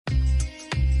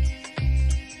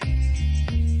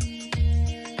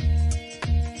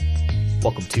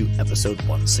Welcome to episode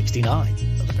 169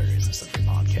 of the Various Assembly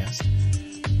Podcast.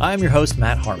 I am your host,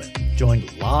 Matt Harmon,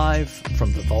 joined live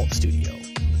from the Vault Studio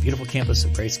on the beautiful campus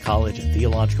of Grace College and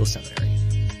Theological Seminary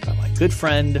by my good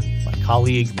friend, my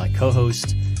colleague, my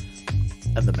co-host,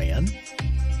 and the man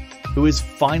who is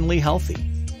finally healthy,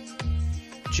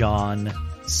 John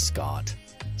Scott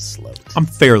Sloat. I'm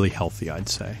fairly healthy, I'd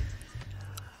say.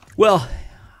 Well,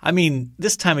 I mean,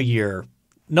 this time of year,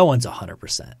 no one's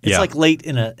 100%. It's like late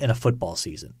in a football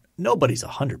season. Nobody's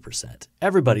 100%.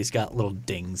 Everybody's got little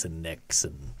dings and nicks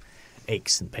and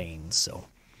aches and pains. So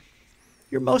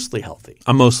you're mostly healthy.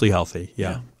 I'm mostly healthy,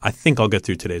 yeah. I think I'll get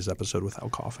through today's episode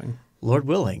without coughing. Lord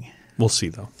willing. We'll see,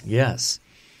 though. Yes.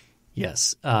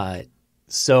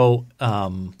 So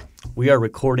we are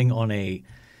recording on a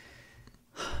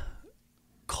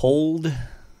cold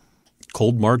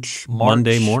March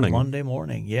Monday morning. Monday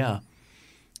morning, yeah.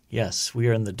 Yes, we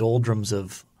are in the doldrums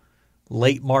of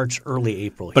late March, early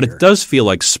April But here. it does feel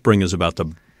like spring is about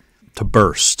to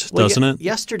burst, doesn't it?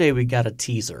 Yesterday we got a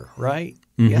teaser, right?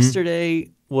 Mm-hmm. Yesterday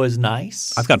was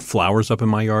nice. I've got flowers up in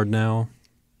my yard now.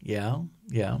 Yeah.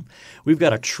 We've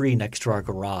got a tree next to our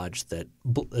garage that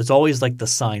is always like the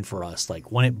sign for us.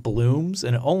 Like when it blooms,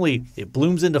 and it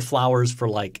blooms into flowers for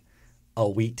like a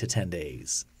week to 10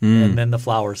 days. And then the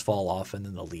flowers fall off and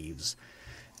then the leaves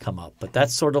come up. But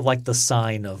that's sort of like the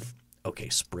sign of, okay,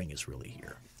 spring is really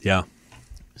here. Yeah.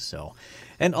 So,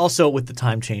 and also with the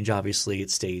time change, obviously it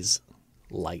stays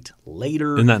light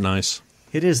later. Isn't that nice?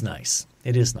 It is nice.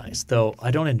 It is nice. Though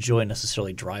I don't enjoy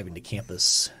necessarily driving to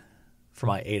campus for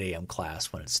my 8 a.m.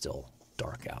 class when it's still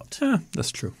dark out. Yeah,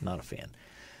 that's true. Not a fan.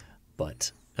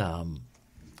 But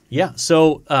yeah,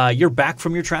 so you're back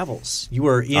from your travels. You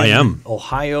were in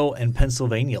Ohio and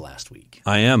Pennsylvania last week.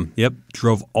 I am. Yep.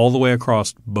 Drove all the way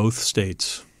across both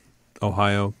states,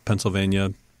 Ohio,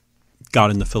 Pennsylvania, got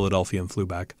into Philadelphia and flew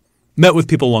back. Met with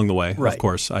people along the way, right. Of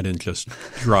course. I didn't just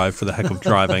drive for the heck of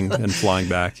driving and flying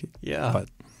back. Yeah. But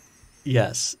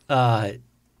yes.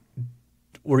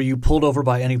 Were you pulled over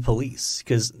by any police?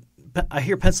 Because I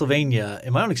hear Pennsylvania,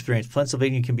 in my own experience,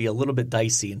 Pennsylvania can be a little bit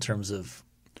dicey in terms of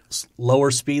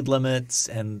lower speed limits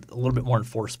and a little bit more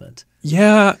enforcement.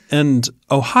 Yeah, and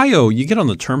Ohio, you get on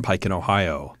the turnpike in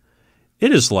Ohio,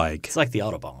 it is like – it's like the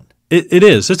Autobahn. It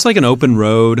is. It's like an open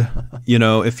road.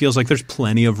 It feels like there's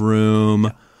plenty of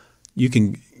room. You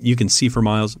can see for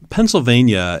miles.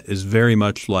 Pennsylvania is very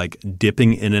much like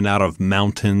dipping in and out of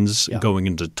mountains, going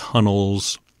into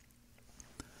tunnels.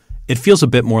 It feels a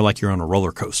bit more like you're on a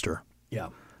roller coaster. Yeah.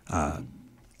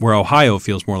 Where Ohio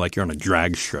feels more like you're on a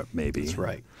drag strip, maybe. That's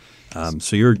right.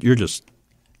 So you're just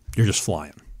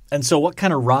flying. And so, what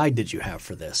kind of ride did you have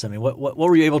for this? I mean, what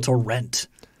were you able to rent?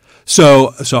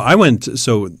 So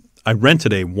I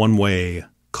rented a one-way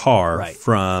car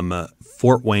from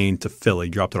Fort Wayne to Philly,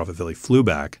 dropped it off at Philly, flew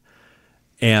back,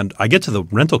 and I get to the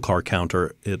rental car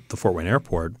counter at the Fort Wayne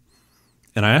airport,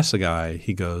 and I asked the guy.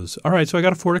 He goes, "All right, so I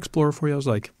got a Ford Explorer for you." I was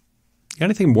like, "You got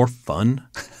anything more fun?"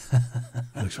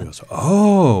 And he goes,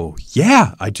 "Oh,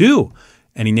 yeah, I do."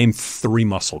 And he named 3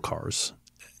 muscle cars.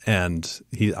 And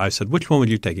I said, "Which one would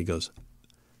you take?" He goes,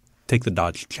 "Take the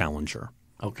Dodge Challenger."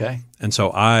 Okay. And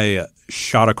so I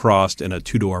shot across in a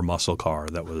 2-door muscle car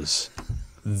that was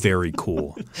very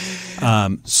cool.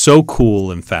 So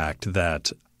cool, in fact,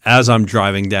 that as I'm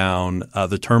driving down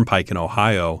the turnpike in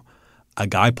Ohio, a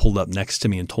guy pulled up next to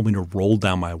me and told me to roll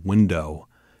down my window,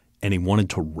 and he wanted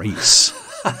to race.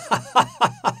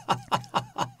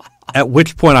 At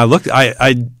which point I looked –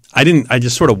 I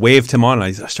just sort of waved him on, and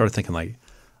I started thinking like,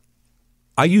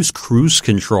 I use cruise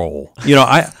control.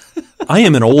 I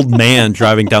am an old man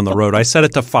driving down the road. I set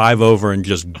it to 5 over and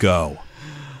just go.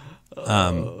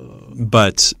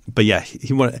 But yeah,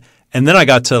 he wanted, and then I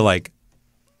got to like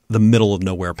the middle of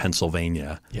nowhere,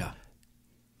 Pennsylvania. Yeah.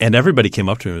 And everybody came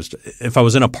up to me if I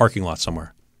was in a parking lot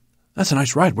somewhere. "That's a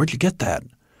nice ride. Where'd you get that?"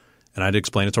 And I'd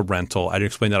explain it's a rental. I'd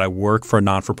explain that I work for a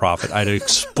non-for-profit.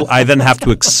 I then have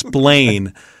to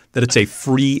explain that it's a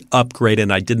free upgrade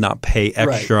and I did not pay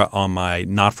extra on my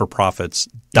not-for-profit's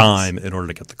dime in order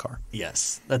to get the car.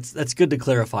 Yes. That's good to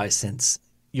clarify, since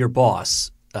your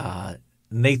boss,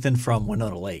 Nathan from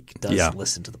Winona Lake, does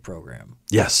listen to the program.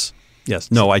 Yes.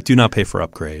 No, I do not pay for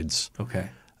upgrades. Okay.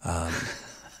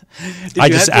 I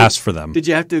just asked for them. Did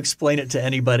you have to explain it to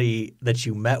anybody that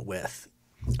you met with?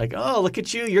 Like, "Oh, look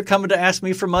at you. You're coming to ask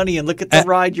me for money, and look at the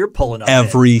ride you're pulling up."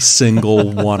 Every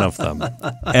single one of them.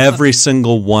 Every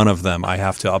single one of them. I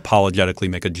have to apologetically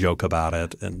make a joke about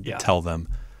it and tell them.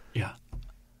 Yeah.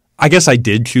 I guess I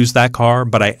did choose that car,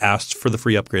 but I asked for the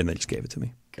free upgrade and they just gave it to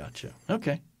me. Gotcha.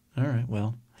 Okay. All right.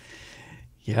 Well,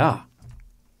 yeah.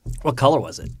 What color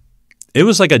was it? It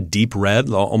was like a deep red,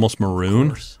 almost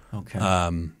maroon. Okay.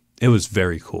 It was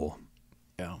very cool.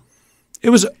 Yeah. It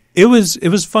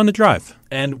was fun to drive.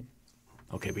 And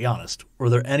okay, be honest. Were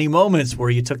there any moments where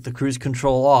you took the cruise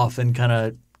control off and kind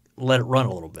of let it run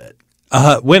a little bit?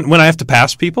 When I have to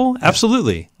pass people,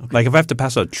 absolutely. Okay. Like if I have to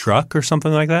pass a truck or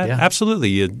something like that, absolutely.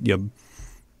 You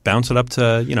bounce it up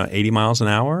to 80 miles an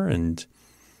hour and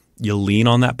you lean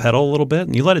on that pedal a little bit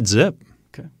and you let it zip.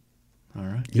 Okay. All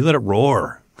right. You let it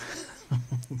roar.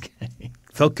 Okay.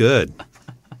 Felt good.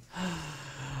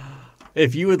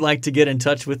 If you would like to get in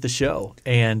touch with the show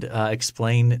and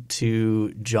explain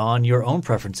to John your own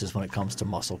preferences when it comes to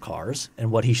muscle cars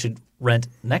and what he should rent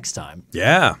next time,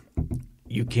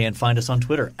 you can find us on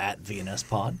Twitter at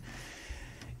VNSPod.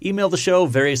 Email the show,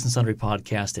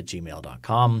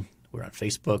 variousandsundrypodcast@gmail.com. We're on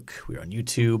Facebook. We're on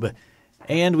YouTube.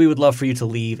 And we would love for you to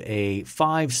leave a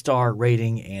 5-star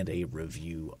rating and a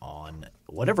review on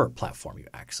whatever platform you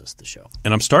access the show.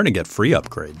 And I'm starting to get free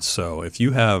upgrades. So if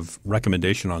you have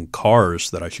recommendation on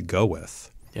cars that I should go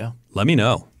with, let me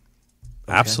know.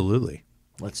 Okay. Absolutely.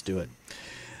 Let's do it.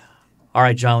 All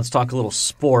right, John, let's talk a little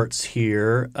sports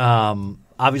here.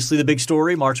 Obviously, the big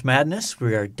story, March Madness.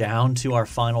 We are down to our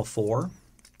Final Four.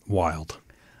 Wild.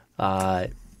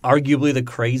 Arguably the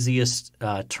craziest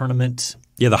tournament.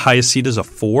 Yeah, the highest seed is a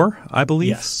 4, I believe.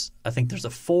 Yes. I think there's a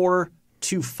 4,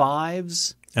 2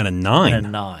 5s. And a 9. And a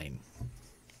 9.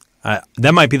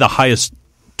 That might be the highest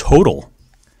total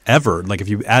ever, like if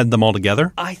you add them all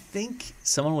together. I think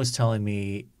someone was telling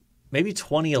me maybe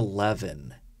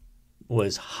 2011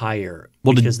 was higher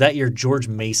because that year George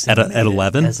Mason at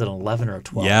 11? as an 11 or a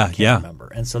 12. Yeah, I can't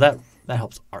remember. And so that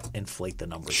helps inflate the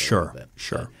numbers a little bit.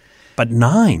 Sure. But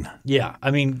 9. Yeah. I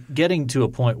mean, getting to a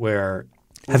point where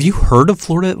 – Have you heard of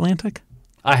Florida Atlantic?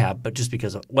 I have, but just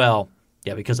because of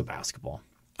because of basketball.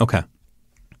 Okay.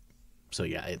 So,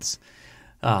 yeah, it's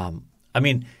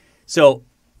so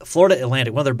Florida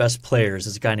Atlantic, one of their best players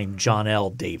is a guy named John L.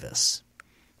 Davis.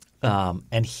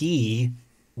 And he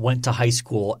went to high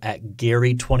school at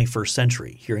Gary 21st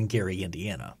Century here in Gary,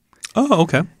 Indiana. Oh,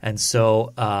 okay. And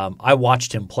so I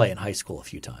watched him play in high school a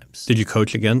few times. Did you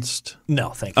coach against? No,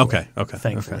 thankfully. Okay.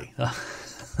 Thankfully. Okay.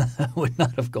 That would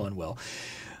not have gone well.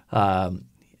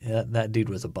 That dude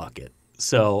was a bucket.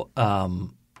 So the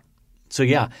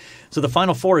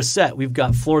Final Four is set. We've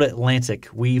got Florida Atlantic,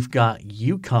 we've got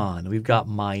UConn, we've got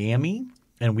Miami,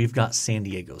 and we've got San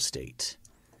Diego State.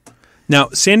 Now,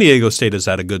 San Diego State has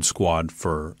had a good squad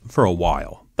for a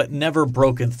while. But never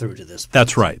broken through to this point.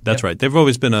 That's right. That's right. They've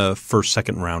always been a first,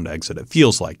 second round exit, it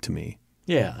feels like to me.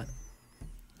 Yeah.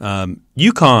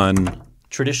 UConn –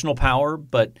 traditional power,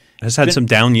 but has had some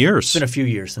down years. It's been a few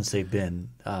years since they've been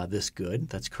this good.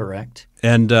 That's correct.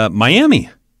 And Miami.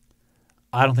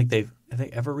 I don't think have they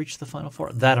ever reached the Final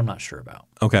Four? That I'm not sure about.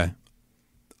 Okay.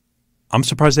 I'm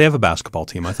surprised they have a basketball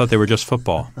team. I thought they were just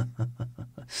football.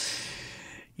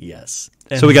 Yes.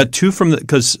 So we got 2 from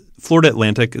because Florida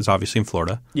Atlantic is obviously in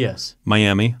Florida. Yes.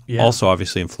 Miami, also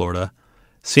obviously in Florida.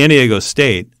 San Diego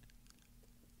State,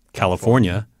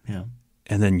 California. Yeah.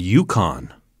 And then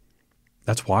UConn.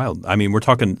 That's wild. I mean, we're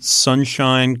talking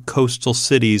sunshine coastal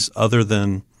cities other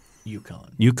than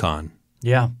UConn.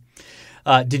 Yeah.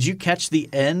 Did you catch the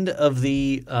end of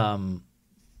the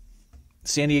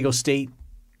San Diego State?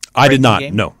 I did not.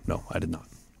 Game? No, I did not.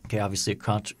 Okay, obviously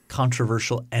a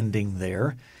controversial ending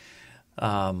there.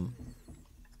 Did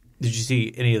you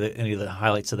see any of the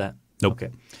highlights of that? Nope. Okay.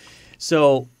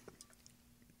 So,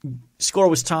 score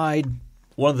was tied.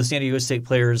 One of the San Diego State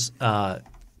players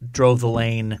drove the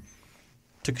lane,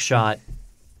 took a shot.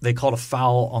 They called a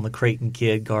foul on the Creighton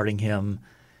kid guarding him.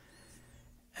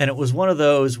 And it was one of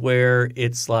those where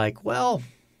it's like, well,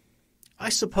 I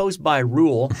suppose by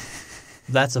rule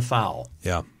that's a foul.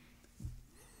 Yeah.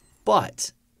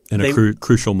 But in a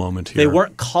crucial moment here. They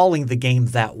weren't calling the game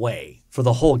that way for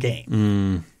the whole game.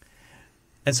 Mm.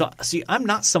 And so, see, I'm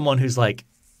not someone who's like,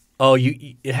 oh,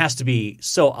 it has to be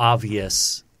so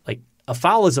obvious. Like, a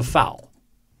foul is a foul.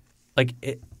 Like,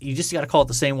 you just got to call it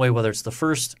the same way, whether it's the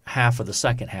first half or the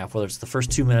second half, whether it's the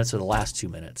first 2 minutes or the last 2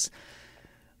 minutes.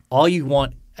 All you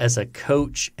want as a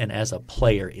coach and as a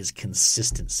player is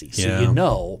consistency. So you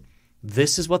know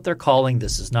this is what they're calling,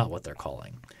 this is not what they're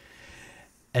calling.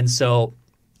 And so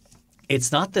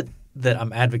it's not that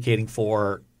I'm advocating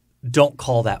for don't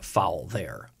call that foul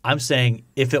there. I'm saying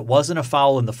if it wasn't a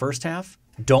foul in the first half,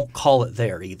 don't call it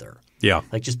there either. Yeah.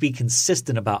 Like just be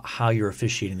consistent about how you're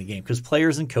officiating the game because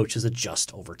players and coaches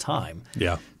adjust over time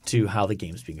to how the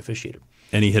game's being officiated.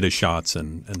 And he hit his shots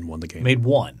and won the game. Made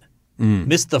one.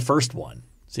 Missed the first one.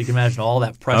 So you can imagine all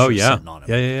that pressure sitting on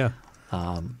him.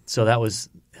 Yeah. So that was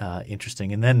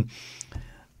interesting. And then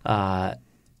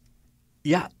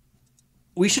Yeah.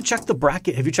 We should check the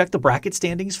bracket. Have you checked the bracket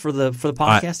standings for the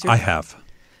podcast here? I have.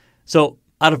 So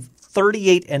out of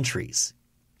 38 entries,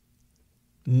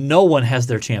 no one has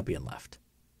their champion left.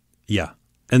 Yeah.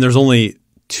 And there's only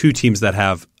 2 teams that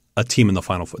have a team in the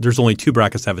Final Four. There's only 2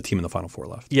 brackets that have a team in the Final Four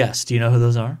left. Yes. Do you know who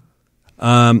those are?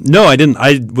 No, I didn't.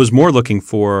 I was more looking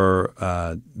for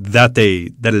that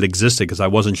it existed because I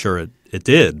wasn't sure it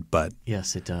did. But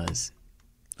yes, it does.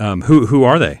 Who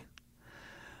are they?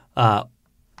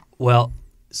 Well,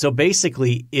 so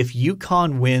basically, if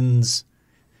UConn wins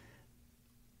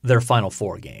their Final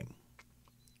Four game,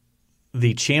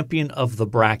 the champion of the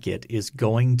bracket is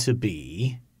going to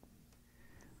be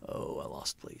 – oh, I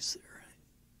lost place there.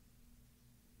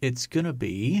 It's going to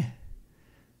be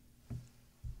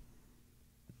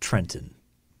Trenton.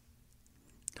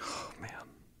 Oh, man.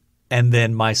 And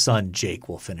then my son Jake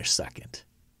will finish second.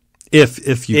 If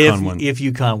UConn wins. If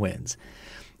UConn wins.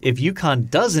 If UConn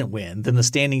doesn't win, then the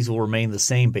standings will remain the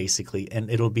same basically, and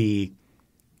it'll be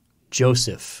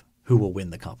Joseph who will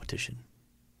win the competition.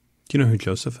 Do you know who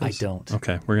Joseph is? I don't.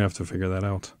 Okay, we're going to have to figure that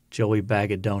out. Joey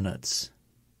Bag of Donuts.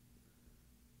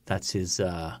 That's his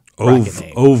bracket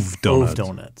name. Ove Donuts. Ove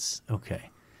Donuts. Okay.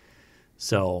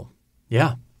 So,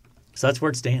 yeah. So that's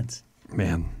where it stands.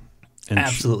 Man.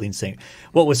 Absolutely insane.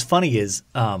 What was funny is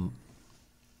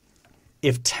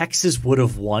if Texas would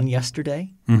have won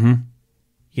yesterday,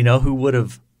 you know who would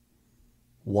have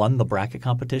won the bracket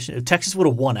competition? If Texas would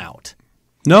have won out.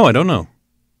 No, I don't know.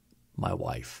 My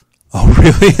wife. Oh,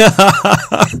 really?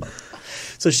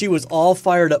 So she was all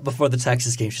fired up before the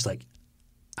Texas game. She's like,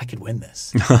 I could win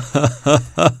this.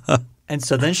 And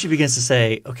so then she begins to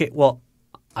say, okay, well,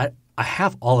 I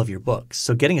have all of your books.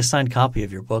 So getting a signed copy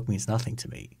of your book means nothing to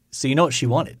me. So you know what she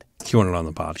wanted? She wanted it on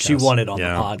the podcast. She wanted it on the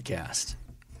podcast.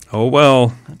 Oh,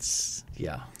 well. That's,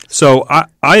 yeah. So I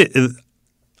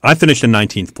finished in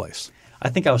 19th place. I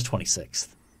think I was 26th.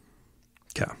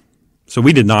 Okay. So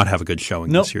we did not have a good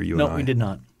showing this year, you and I. No, we did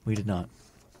not. We did not.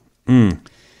 Mm.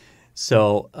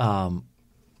 So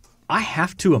I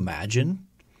have to imagine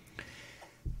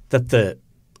that the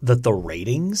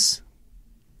ratings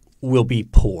will be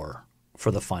poor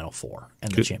for the Final Four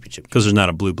and the championship. Because there's not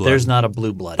a blue blood. There's not a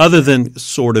blue blood. Other than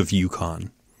sort of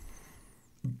UConn.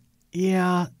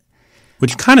 Yeah.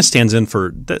 Which kind of stands in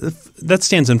for that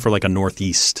stands in for like a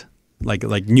Northeast, like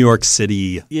New York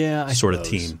City sort of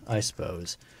team. I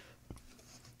suppose.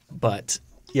 But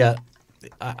yeah,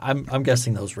 I'm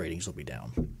guessing those ratings will be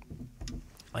down.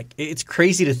 Like it's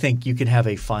crazy to think you could have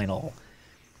a final.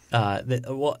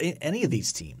 Any of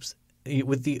these teams,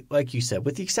 with the like you said,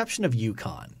 with the exception of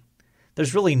UConn,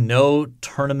 there's really no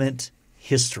tournament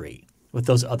history with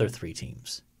those other 3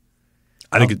 teams.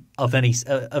 I think of any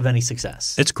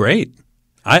success. It's great.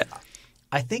 I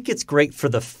think it's great for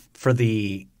the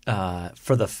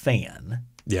fan.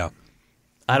 Yeah.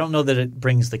 I don't know that it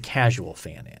brings the casual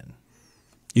fan in.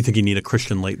 You think you need a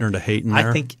Christian Leitner to hate in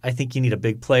there? I think you need a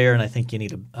big player, and I think you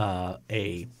need a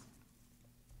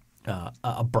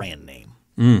brand name.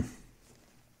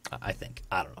 I think.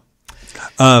 I don't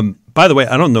know. By the way,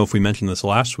 I don't know if we mentioned this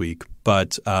last week,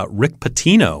 but Rick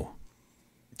Pitino.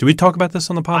 Did we talk about this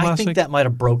on the pod last week? I think that might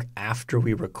have broke after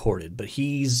we recorded, but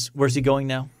where's he going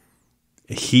now?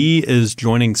 He is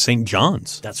joining St.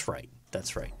 John's. That's right.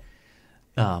 Did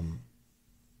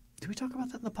we talk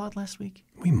about that in the pod last week?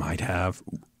 We might have.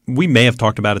 We may have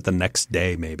talked about it the next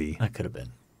day, maybe. That could have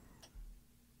been.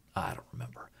 I don't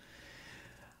remember.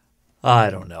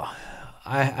 I don't know.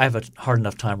 I have a hard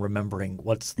enough time remembering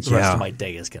what the rest of my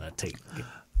day is going to take.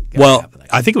 Well,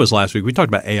 I think it was last week. We talked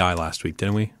about AI last week,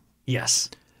 didn't we? Yes.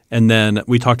 And then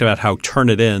we talked about how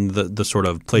Turnitin, the sort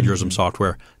of plagiarism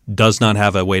software, does not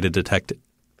have a way to detect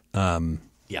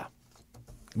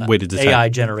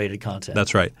AI-generated content.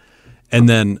 That's right. And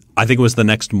then I think it was the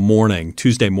next morning,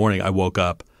 Tuesday morning, I woke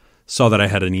up, saw that I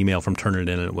had an email from Turnitin,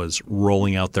 and it was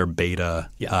rolling out their beta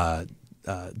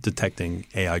detecting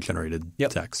AI-generated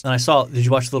text. And I saw – did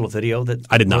you watch the little video that –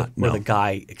 I did not, where the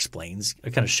guy explains –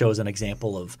 it kind of shows an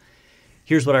example of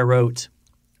here's what I wrote.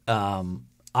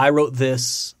 I wrote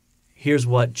this. Here's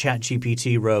what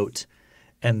ChatGPT wrote,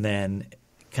 and then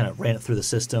kind of ran it through the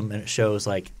system, and it shows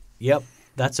like, yep,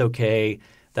 that's okay.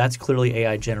 That's clearly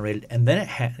AI generated. And then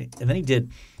he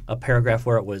did a paragraph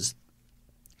where it was,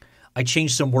 I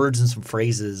changed some words and some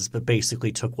phrases, but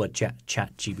basically took what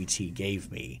ChatGPT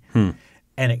gave me, and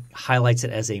it highlights it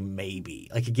as a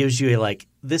maybe. Like it gives you a like,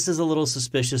 this is a little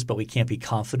suspicious, but we can't be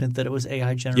confident that it was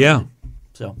AI generated. Yeah.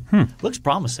 So looks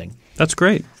promising. That's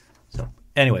great. So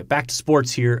anyway, back to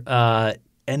sports here.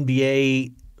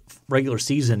 NBA regular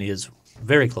season is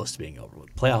very close to being over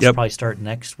with. Playoffs probably start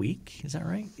next week. Is that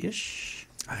right? Ish.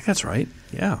 I think that's right.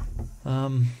 Yeah.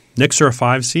 Knicks are a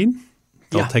 5 seed.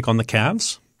 They'll take on the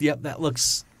Cavs. Yep,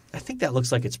 I think that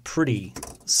looks like it's pretty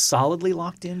solidly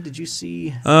locked in. Did you see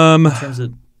in terms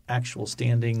of actual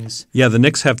standings? Yeah, the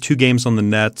Knicks have 2 games on the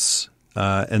Nets,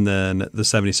 and then the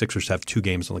 76ers have 2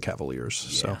 games on the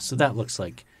Cavaliers. Yeah, so that looks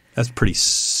like that's pretty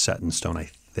set in stone, I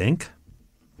think.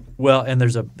 Well, and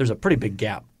there's a pretty big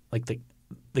gap. Like the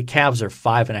Cavs are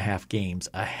 5.5 games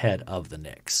ahead of the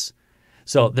Knicks.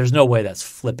 So there's no way that's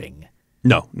flipping.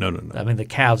 No. I mean, the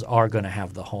Cavs are going to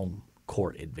have the home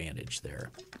court advantage there.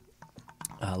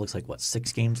 Looks like,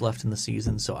 6 games left in the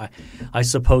season. So I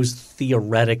suppose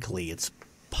theoretically it's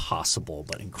possible,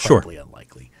 but incredibly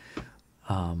unlikely.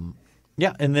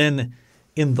 Yeah, and then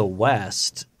in the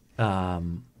West,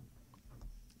 again,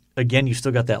 you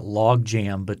still got that log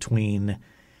jam between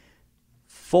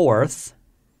 4th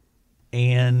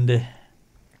and,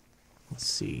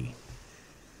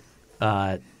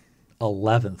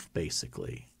 11th,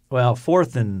 basically. Well,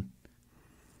 4th and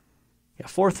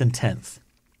 10th.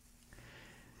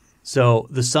 So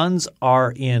the Suns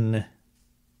are in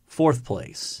 4th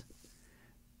place,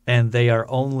 and they are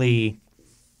only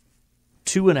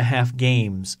 2.5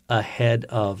 games ahead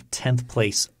of 10th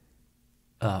place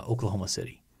Oklahoma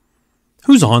City.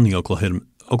 Who's on the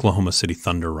Oklahoma City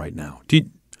Thunder right now?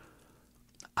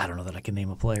 I don't know that I can name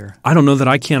a player. I don't know that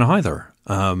I can either.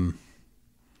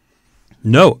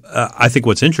 No, I think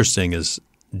what's interesting is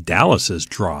Dallas has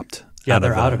dropped. Yeah,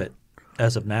 they're out of it.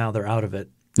 As of now, they're out of it.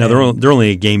 Now, they're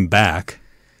only a game back.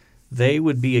 They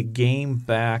would be a game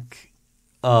back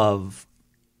of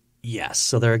 – yes.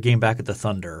 So they're a game back at the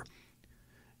Thunder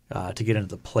to get into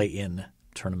the play-in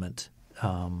tournament.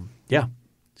 Yeah,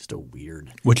 just a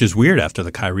weird – which is weird after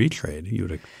the Kyrie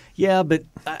trade. Yeah, but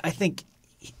I think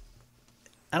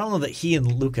 – I don't know that he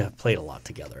and Luka have played a lot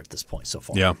together at this point so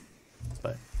far. Yeah.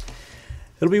 But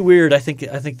it'll be weird. I think the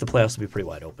playoffs will be pretty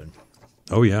wide open.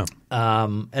 Oh, yeah.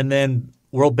 And then –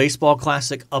 World Baseball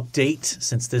Classic update,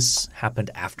 since this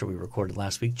happened after we recorded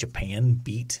last week. Japan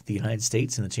beat the United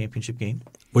States in the championship game.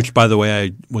 Which, by the way,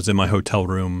 I was in my hotel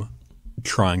room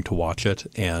trying to watch it,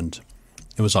 and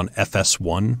it was on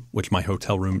FS1, which my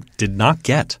hotel room did not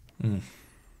get.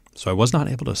 So I was not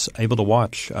able to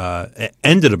watch. It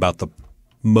ended about the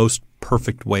most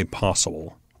perfect way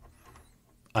possible.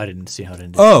 I didn't see how it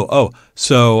ended.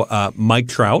 So Mike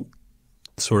Trout,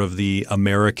 sort of the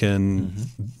American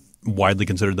widely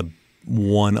considered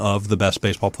one of the best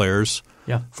baseball players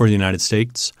for the United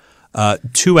States.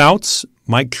 2 outs,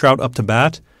 Mike Trout up to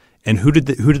bat, and who did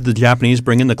the Japanese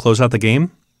bring in to close out the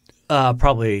game?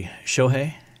 Probably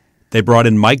Shohei. They brought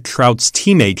in Mike Trout's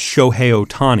teammate Shohei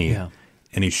Ohtani,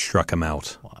 and he struck him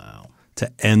out. Wow!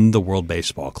 To end the World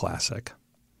Baseball Classic.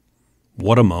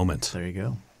 What a moment! There you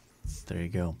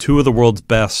go. 2 of the world's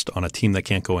best on a team that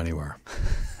can't go anywhere.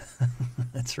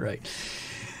 That's right.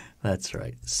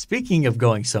 Speaking of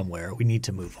going somewhere, we need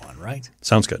to move on, right?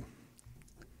 Sounds good.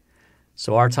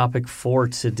 So our topic for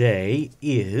today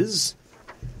is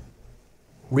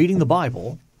reading the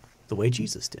Bible the way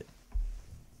Jesus did.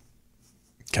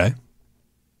 Okay.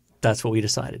 That's what we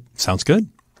decided. Sounds good.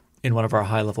 In one of our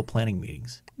high-level planning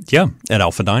meetings. Yeah, at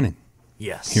Alpha Dining.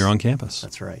 Yes. Here on campus.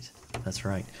 That's right.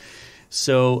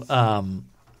 So,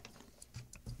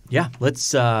 let's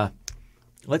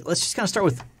just kind of start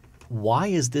with, why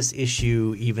is this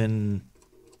issue even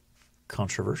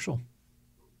controversial?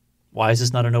 Why is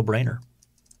this not a no-brainer?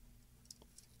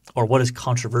 Or what is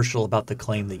controversial about the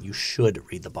claim that you should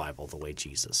read the Bible the way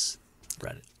Jesus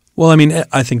read it? Well, I mean,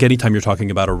 I think anytime you're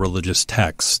talking about a religious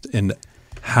text and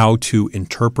how to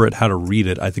interpret, how to read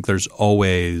it, I think there's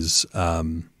always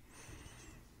going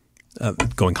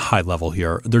high level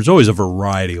here. There's always a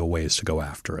variety of ways to go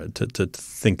after it, to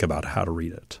think about how to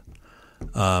read it.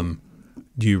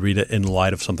 Do you read it in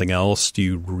light of something else? Do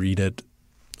you read it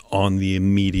on the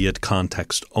immediate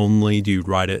context only? Do you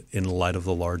write it in light of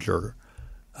the larger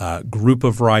group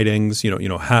of writings?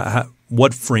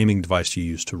 What framing device do you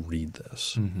use to read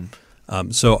this?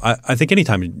 So I think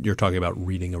anytime you're talking about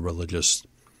reading a religious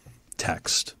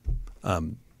text,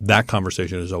 that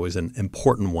conversation is always an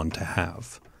important one to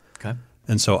have. Okay.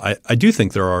 And so I do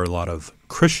think there are a lot of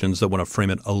Christians that want to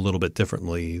frame it a little bit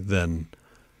differently than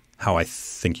how I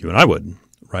think you and I would,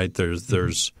 right?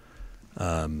 There's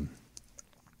how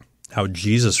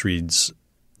Jesus reads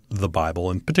the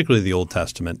Bible, and particularly the Old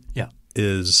Testament,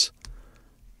 is,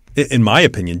 in my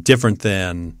opinion, different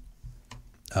than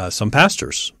some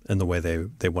pastors in the way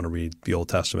they want to read the Old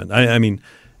Testament. I mean,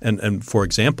 and for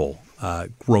example,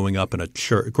 growing up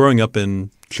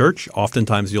in church,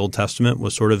 oftentimes the Old Testament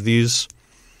was sort of these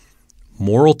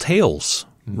moral tales,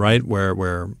 right?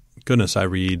 Where goodness, I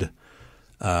read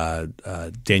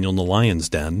Daniel in the lion's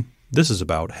den. This is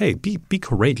about, hey, be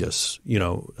courageous.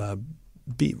 Rely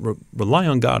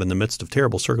on God in the midst of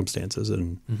terrible circumstances,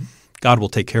 and God will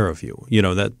take care of you.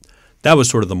 That was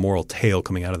sort of the moral tale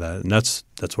coming out of that, and that's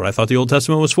what I thought the Old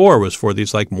Testament was for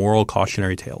these like moral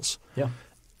cautionary tales. Yeah,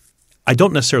 I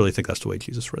don't necessarily think that's the way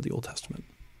Jesus read the Old Testament.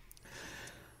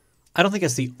 I don't think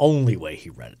that's the only way he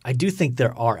read it. I do think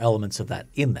there are elements of that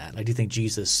in that. I do think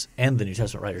Jesus and the New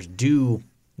Testament writers do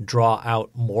draw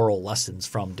out moral lessons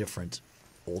from different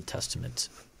Old Testament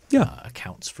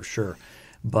accounts for sure.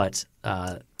 But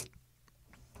I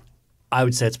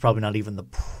would say it's probably not even the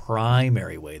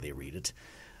primary way they read it.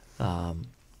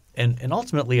 And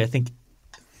ultimately, I think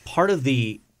part of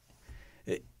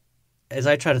as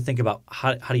I try to think about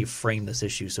how do you frame this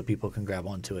issue so people can grab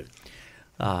onto it,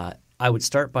 I would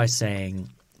start by saying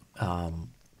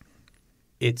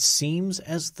it seems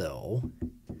as though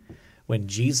when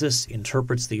Jesus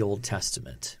interprets the Old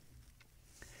Testament,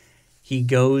 he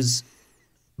goes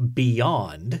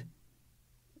beyond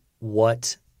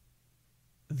what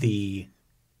the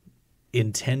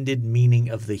intended meaning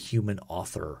of the human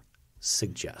author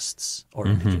suggests or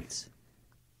indicates.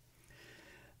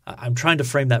 I'm trying to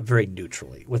frame that very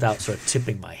neutrally without sort of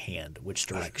tipping my hand which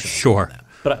direction. Sure.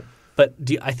 But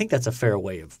I think that's a fair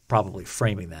way of probably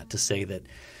framing that, to say that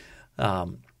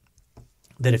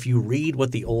that if you read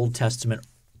what the Old Testament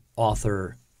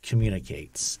author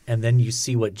communicates, and then you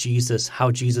see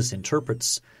how Jesus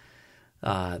interprets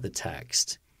the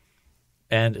text,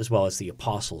 and as well as the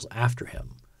apostles after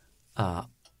him,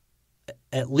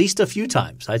 at least a few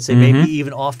times, I'd say maybe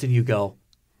even often, you go,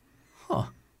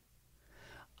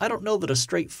 I don't know that a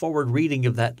straightforward reading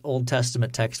of that Old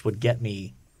Testament text would get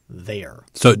me there.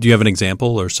 So do you have an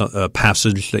example or a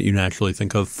passage that you naturally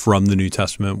think of from the New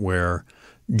Testament where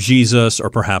Jesus or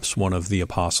perhaps one of the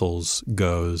apostles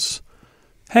goes,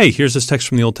 hey, here's this text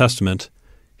from the Old Testament.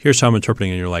 Here's how I'm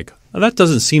interpreting it. And you're like, oh, that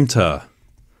doesn't seem to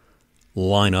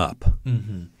line up.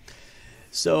 Mm-hmm.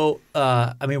 So,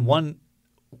 one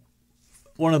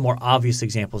of the more obvious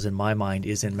examples in my mind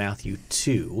is in Matthew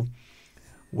 2,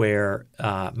 where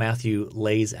Matthew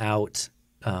lays out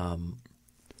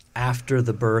after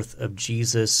the birth of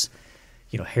Jesus,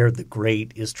 Herod the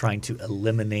Great is trying to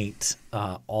eliminate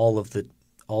all of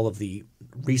the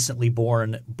recently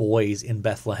born boys in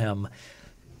Bethlehem.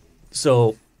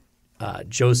 So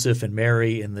Joseph and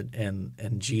Mary and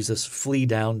Jesus flee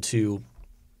down to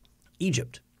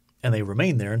Egypt, and they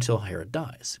remain there until Herod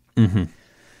dies. Mm-hmm.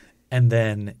 And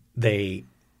then they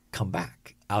come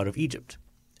back out of Egypt.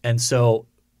 And so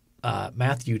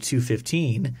Matthew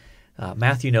 2:15,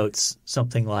 Matthew notes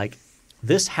something like,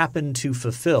 this happened to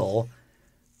fulfill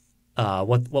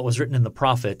what was written in the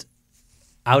prophet,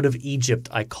 out of Egypt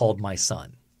I called my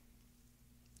son.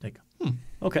 Like,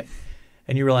 okay.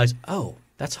 And you realize, oh,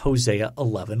 that's Hosea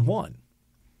 11:1.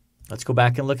 Let's go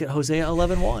back and look at Hosea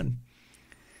 11:1.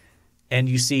 And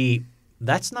you see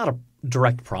that's not a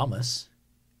direct promise.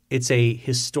 It's a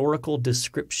historical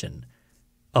description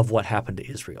of what happened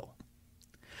to Israel.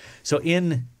 So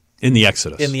in the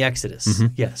Exodus. In the Exodus,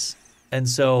 yes. And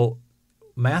so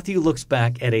Matthew looks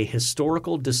back at a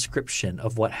historical description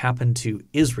of what happened to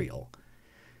Israel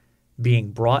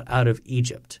being brought out of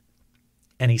Egypt.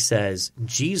 And he says,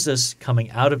 Jesus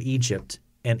coming out of Egypt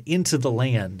and into the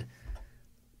land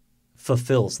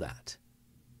fulfills that.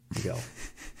 You go,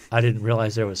 I didn't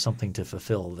realize there was something to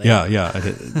fulfill there. Yeah.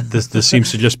 This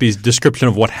seems to just be a description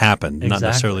of what happened, not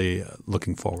necessarily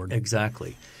looking forward.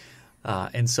 Exactly.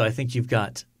 And so I think you've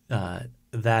got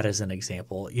that as an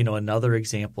example. Another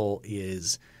example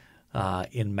is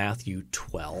in Matthew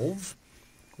 12,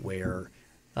 where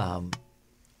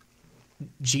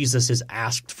Jesus is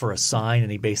asked for a sign,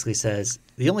 and he basically says,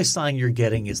 the only sign you're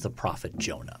getting is the prophet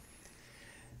Jonah.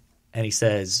 And he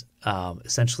says,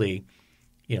 essentially,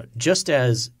 just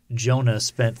as Jonah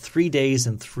spent 3 days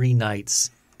and 3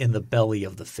 nights in the belly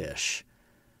of the fish,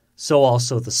 so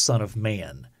also the Son of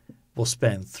Man will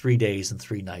spend 3 days and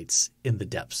 3 nights in the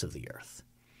depths of the earth.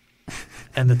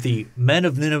 And that the men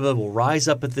of Nineveh will rise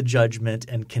up at the judgment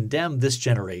and condemn this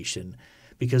generation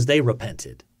because they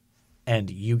repented, and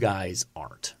you guys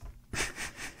aren't.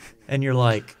 And you're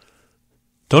like,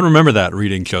 don't remember that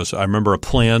reading, Joseph. I remember a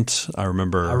plant. I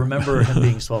remember him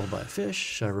being swallowed by a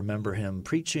fish. I remember him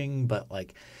preaching. But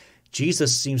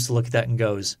Jesus seems to look at that and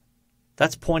goes,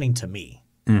 that's pointing to me.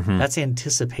 Mm-hmm. That's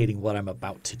anticipating what I'm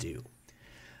about to do.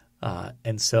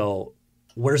 And so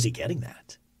where's he getting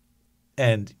that?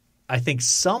 And I think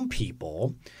some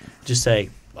people just say,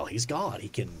 well, he's God. He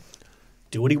can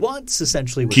do what he wants,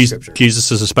 essentially, with Scripture.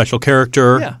 Jesus is a special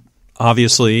character,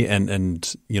 obviously,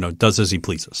 and does as he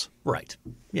pleases. Right.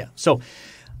 Yeah. So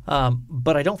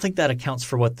But I don't think that accounts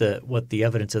for what the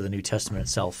evidence of the New Testament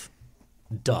itself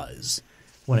does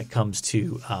when it comes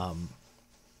to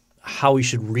how we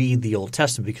should read the Old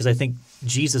Testament, because I think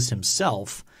Jesus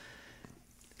himself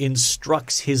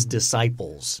instructs his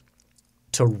disciples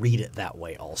to read it that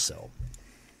way also.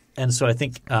 And so I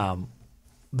think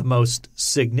the most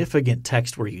significant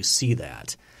text where you see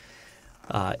that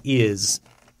is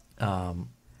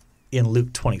in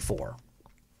Luke 24.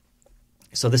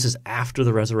 So this is after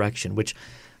the resurrection, which,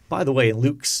 by the way, in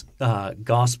Luke's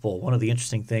gospel, one of the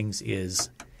interesting things is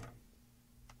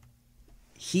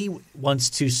he wants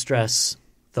to stress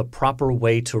the proper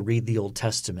way to read the Old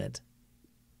Testament,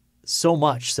 so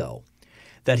much so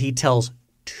that he tells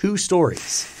two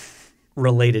stories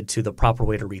related to the proper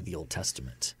way to read the Old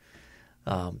Testament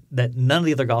that none of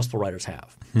the other gospel writers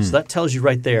have. So that tells you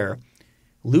right there,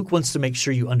 Luke wants to make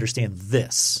sure you understand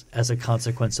this as a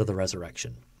consequence of the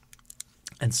resurrection.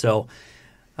 And so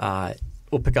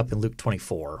we'll pick up in Luke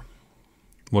 24.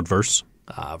 What verse?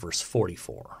 Verse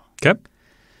 44. Okay.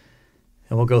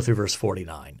 And we'll go through verse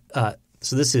 49.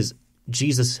 So this is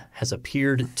Jesus has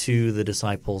appeared to the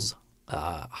disciples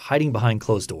hiding behind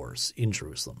closed doors in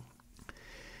Jerusalem.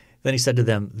 Then he said to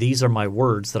them, "These are my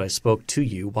words that I spoke to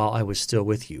you while I was still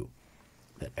with you,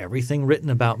 that everything written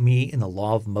about me in the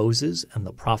law of Moses and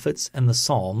the prophets and the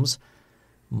Psalms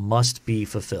must be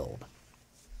fulfilled."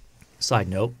 Side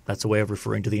note, that's a way of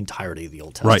referring to the entirety of the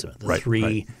Old Testament, the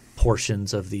three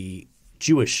portions of the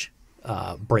Jewish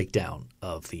breakdown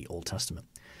of the Old Testament.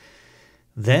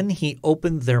 Then he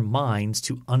opened their minds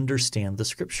to understand the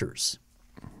Scriptures.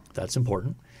 That's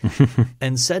important.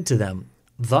 And said to them,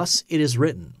 "Thus it is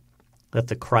written, that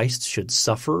the Christ should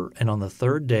suffer and on the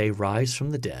third day rise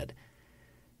from the dead,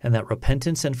 and that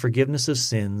repentance and forgiveness of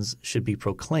sins should be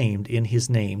proclaimed in his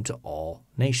name to all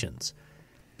nations,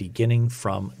 beginning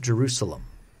from Jerusalem.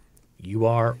 You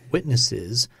are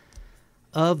witnesses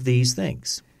of these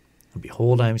things. And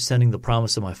behold, I am sending the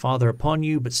promise of my Father upon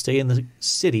you, but stay in the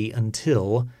city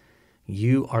until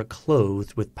you are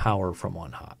clothed with power from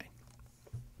on high."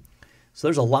 So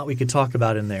there's a lot we could talk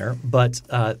about in there, but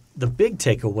the big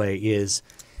takeaway is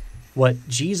what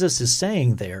Jesus is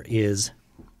saying there is,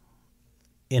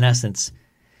 in essence,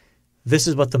 this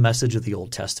is what the message of the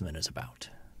Old Testament is about.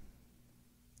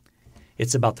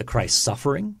 It's about the Christ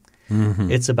suffering. Mm-hmm.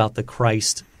 It's about the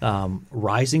Christ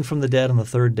rising from the dead on the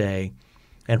third day,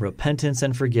 and repentance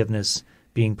and forgiveness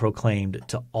being proclaimed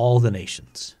to all the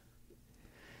nations.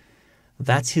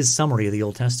 That's his summary of the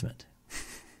Old Testament.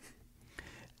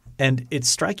 And it's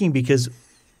striking because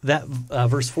that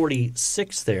verse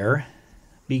 46 there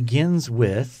begins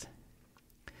with,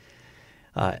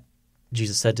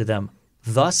 Jesus said to them,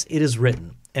 "Thus it is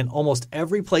written." And almost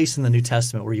every place in the New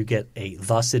Testament where you get a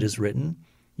 "thus it is written,"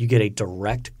 you get a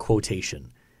direct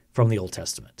quotation from the Old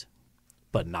Testament,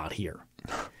 but not here.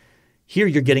 Here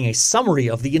you're getting a summary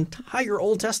of the entire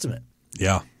Old Testament.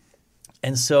 Yeah.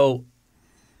 And so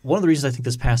one of the reasons I think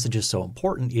this passage is so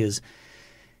important is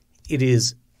it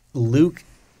is Luke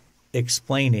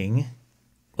explaining,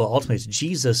 well, ultimately it's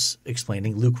Jesus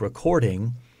explaining, Luke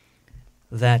recording,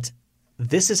 that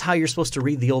this is how you're supposed to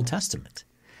read the Old Testament.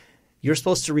 You're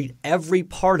supposed to read every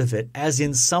part of it as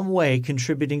in some way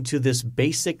contributing to this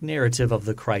basic narrative of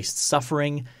the Christ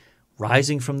suffering,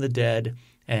 rising from the dead,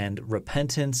 and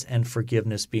repentance and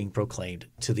forgiveness being proclaimed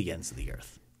to the ends of the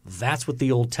earth. That's what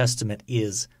the Old Testament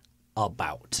is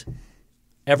about.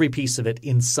 Every piece of it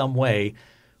in some way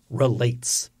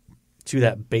relates to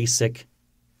that basic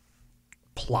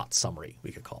plot summary,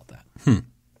 we could call it that.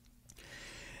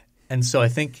 And so I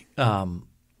think,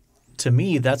 to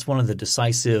me, that's one of the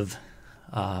decisive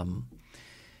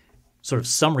sort of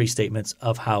summary statements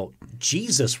of how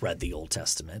Jesus read the Old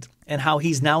Testament and how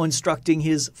he's now instructing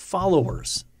his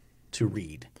followers to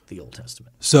read the Old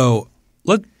Testament. So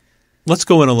let's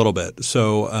go in a little bit.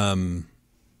 So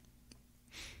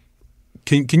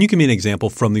can you give me an example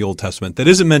from the Old Testament that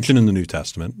isn't mentioned in the New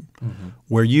Testament,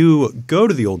 where you go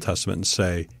to the Old Testament and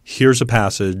say, here's a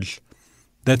passage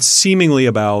that's seemingly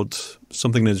about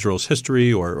something in Israel's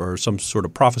history or some sort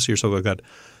of prophecy or something like that,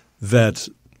 that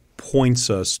points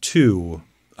us to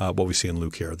what we see in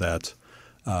Luke here, that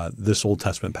this Old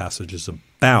Testament passage is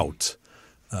about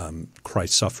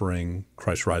Christ's suffering,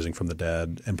 Christ rising from the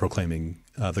dead, and proclaiming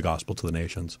the gospel to the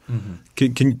nations.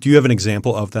 Do you have an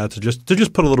example of that to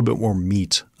just put a little bit more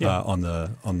meat on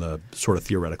the sort of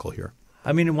theoretical here?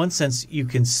 I mean, in one sense, you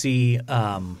can see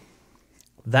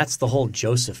that's the whole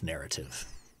Joseph narrative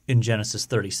in Genesis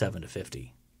 37 to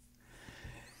 50.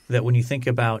 That when you think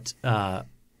about,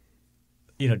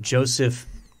 Joseph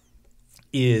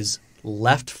is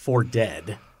left for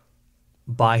dead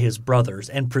by his brothers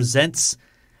and presents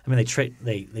I mean,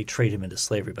 they trade him into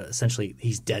slavery, but essentially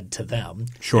he's dead to them.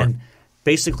 Sure. And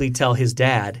basically tell his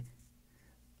dad,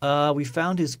 we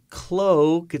found his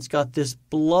cloak. It's got this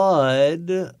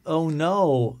blood. Oh,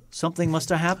 no. Something must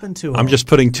have happened to him. I'm just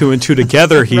putting two and two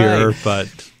together here, Right.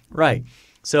 but Right.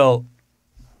 So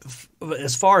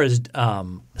as far as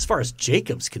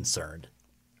Jacob's concerned,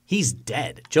 he's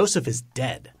dead. Joseph is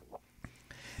dead.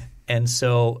 And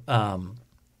so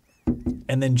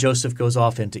and then Joseph goes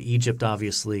off into Egypt,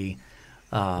 obviously.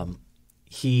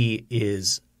 He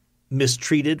is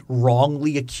mistreated,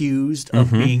 wrongly accused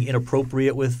of being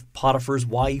inappropriate with Potiphar's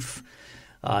wife,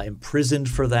 imprisoned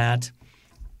for that,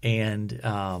 and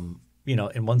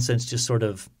in one sense just sort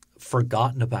of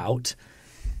forgotten about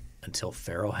until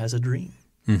Pharaoh has a dream.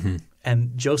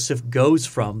 And Joseph goes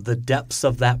from the depths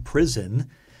of that prison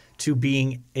to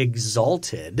being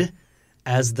exalted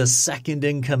as the second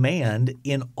in command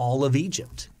in all of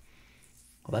Egypt.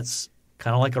 Well, that's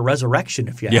kind of like a resurrection,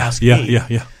 if you ask me.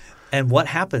 Yeah. And what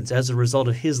happens as a result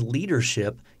of his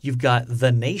leadership? You've got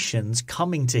the nations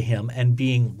coming to him and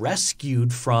being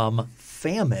rescued from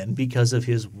famine because of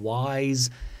his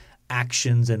wise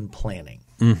actions and planning.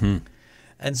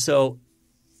 And so,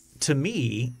 to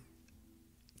me,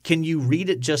 can you read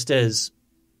it just as,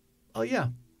 oh yeah,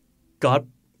 God,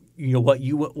 what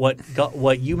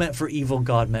you meant for evil,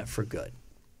 God meant for good?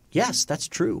 Yes, that's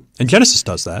true. And Genesis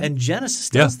does that. And Genesis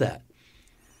does that.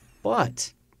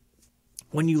 But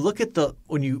when you look at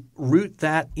when you root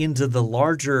that into the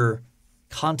larger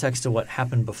context of what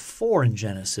happened before in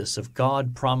Genesis, of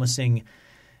God promising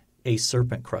a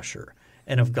serpent crusher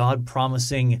and of God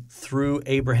promising through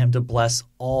Abraham to bless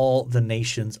all the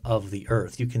nations of the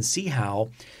earth, you can see how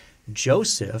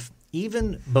Joseph,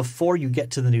 even before you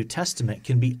get to the New Testament,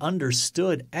 can be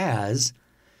understood as,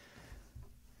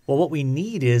 well, what we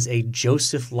need is a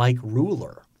Joseph-like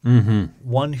ruler,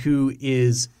 one who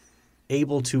is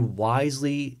able to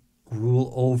wisely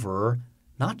rule over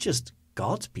not just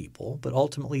God's people, but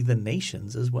ultimately the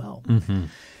nations as well.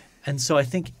 And so I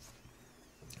think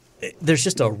there's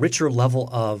just a richer level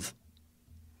of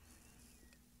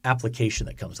application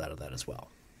that comes out of that as well.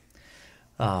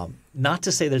 Not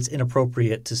to say that it's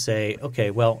inappropriate to say,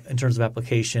 okay, well, in terms of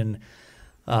application,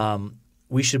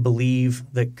 we should believe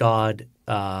that God,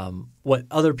 what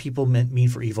other people mean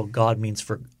for evil, God means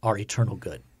for our eternal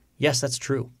good. Yes, that's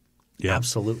true. Yeah.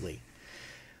 Absolutely.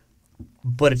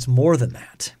 But it's more than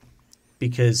that,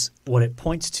 because what it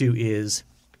points to is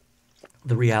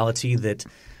the reality that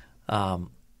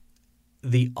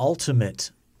the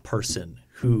ultimate person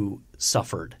who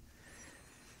suffered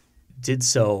did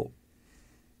so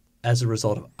as a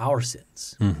result of our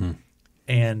sins.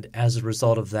 And as a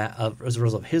result of that, as a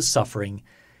result of his suffering,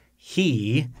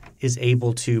 he is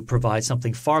able to provide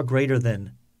something far greater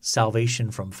than salvation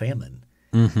from famine.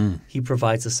 He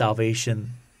provides the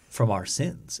salvation from our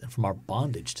sins and from our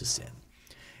bondage to sin.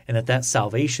 And that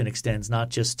salvation extends not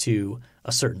just to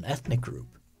a certain ethnic group,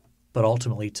 but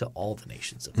ultimately to all the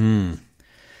nations of the earth.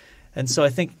 And so I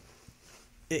think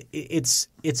it's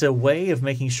a way of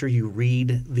making sure you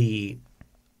read the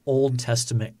Old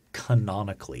Testament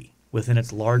canonically within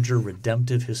its larger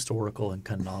redemptive, historical, and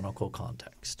canonical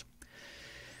context.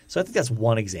 So I think that's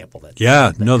one example.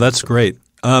 That's great.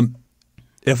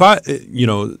 If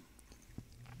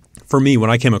for me, when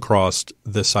I came across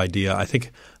this idea, I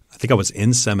think I was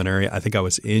in seminary. I think I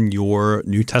was in your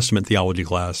New Testament theology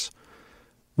class,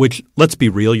 which, let's be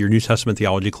real, your New Testament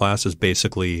theology class is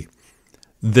basically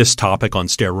this topic on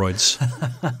steroids,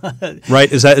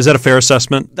 right? Is that a fair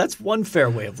assessment? That's one fair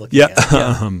way of looking at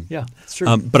it. Yeah, that's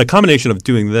true. But a combination of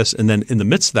doing this, and then in the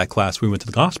midst of that class, we went to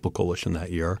the Gospel Coalition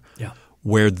that year,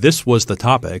 where this was the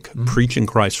topic, preaching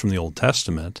Christ from the Old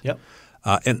Testament.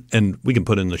 And we can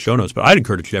put it in the show notes, but I'd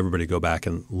encourage everybody to go back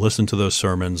and listen to those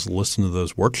sermons, listen to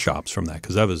those workshops from that,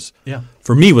 because that was,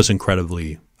 for me, was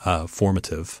incredibly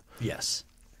formative. Yes.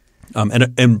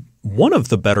 And one of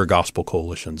the better gospel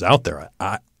coalitions out there,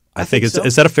 I think so.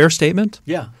 Is that a fair statement?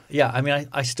 Yeah. I mean,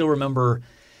 I still remember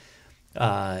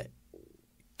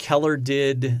Keller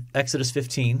did Exodus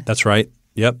 15. That's right.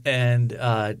 Yep.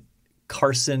 And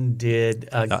Carson did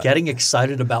Getting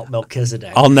Excited About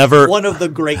Melchizedek. One of the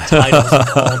great titles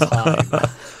of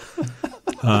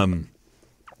all time.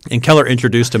 And Keller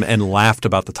introduced him and laughed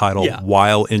about the title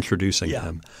while introducing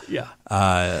him. Yeah.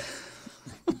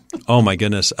 Oh my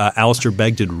goodness. Alistair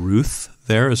Begg did Ruth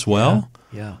there as well.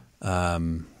 Yeah.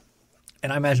 And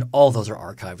I imagine all those are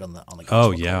archived on the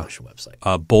Gospel Coalition website.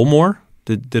 Bullmore,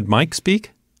 did Mike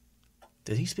speak?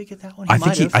 Did he speak at that one? I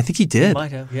think he did. He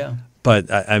might have, yeah.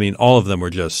 But I mean, all of them were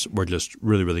just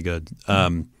really, really good.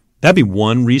 That'd be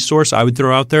one resource I would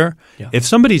throw out there. Yeah. If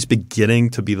somebody's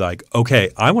beginning to be like,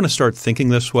 okay, I want to start thinking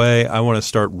this way, I want to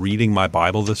start reading my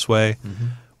Bible this way,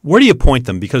 where do you point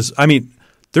them? Because, I mean,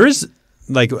 there is –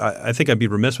 like I think I'd be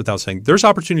remiss without saying there's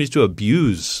opportunities to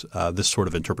abuse this sort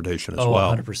of interpretation as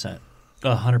well. 100%.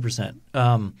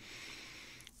 100%.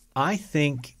 I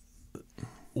think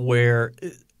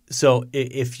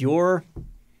if you're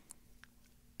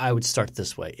 – I would start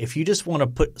this way. If you just want to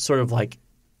put sort of like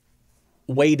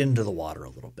wade into the water a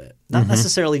little bit, not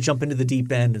necessarily jump into the deep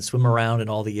end and swim around in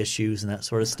all the issues and that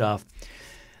sort of stuff,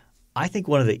 I think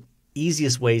one of the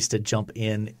easiest ways to jump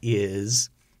in is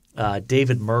 –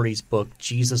 David Murray's book,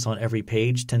 Jesus on Every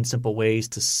Page, 10 Simple Ways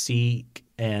to Seek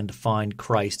and Find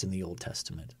Christ in the Old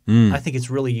Testament. I think it's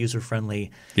really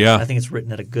user-friendly. Yeah. I think it's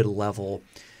written at a good level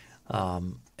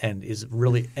and is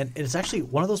really – and it's actually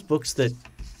one of those books that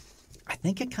I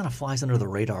think it kind of flies under the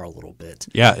radar a little bit.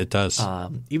 Yeah, it does.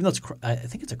 Even though I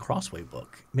think it's a Crossway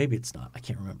book. Maybe it's not. I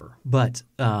can't remember. But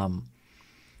there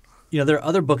are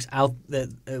other books out that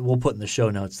we'll put in the show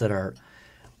notes that are –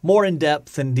 more in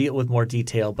depth and deal with more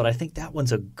detail, but I think that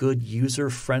one's a good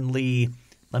user-friendly.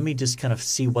 Let me just kind of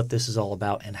see what this is all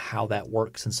about and how that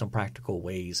works in some practical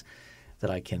ways that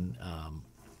I can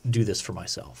do this for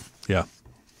myself. Yeah,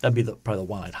 that'd be probably the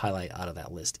one I'd highlight out of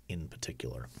that list in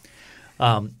particular.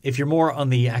 If you're more on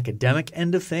the academic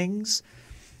end of things,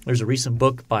 there's a recent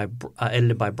book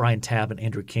edited by Bryan Tabb and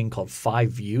Andrew King called 5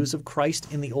 Views of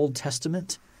Christ in the Old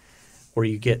Testament, where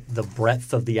you get the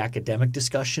breadth of the academic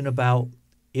discussion about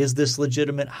is this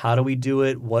legitimate? How do we do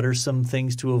it? What are some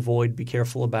things to avoid, be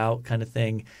careful about kind of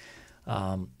thing?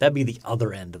 That'd be the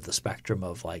other end of the spectrum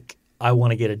of like I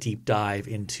want to get a deep dive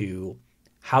into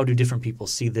how do different people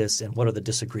see this and what are the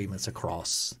disagreements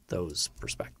across those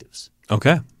perspectives.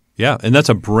 Okay. Yeah, and that's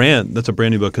a brand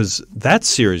new book because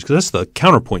that's the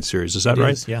Counterpoint series. Is that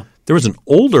right? Is, yeah. There was an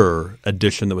older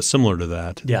edition that was similar to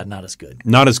that. Yeah, not as good.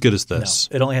 Not as good as this.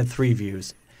 No, it only had 3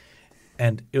 views.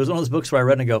 And it was one of those books where I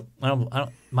read and I go, I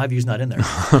don't, my view's not in there.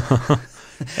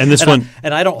 And this one –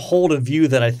 and I don't hold a view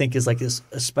that I think is like this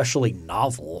especially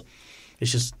novel.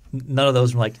 It's just none of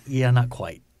those are like, yeah, not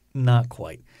quite. Not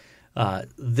quite.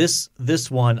 This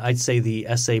one, I'd say the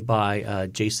essay by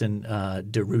Jason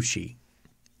DeRouchie.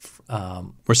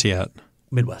 Where's he at?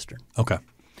 Midwestern. Okay.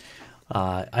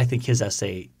 I think his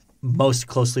essay most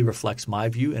closely reflects my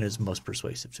view and is most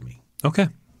persuasive to me. Okay.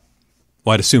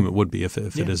 Well, I'd assume it would be if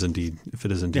it is indeed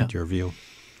your view.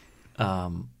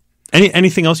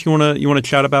 Anything else you want to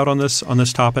chat about on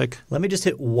this topic? Let me just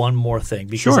hit one more thing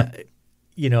because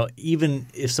even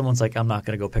if someone's like, I'm not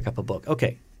going to go pick up a book.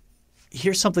 Okay,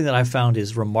 here's something that I found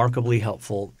is remarkably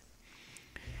helpful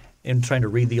in trying to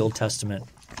read the Old Testament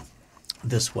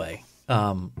this way.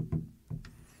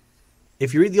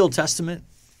 If you read the Old Testament,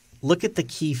 look at the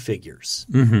key figures,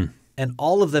 and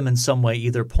all of them in some way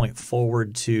either point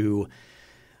forward to.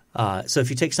 So if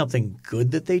you take something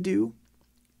good that they do,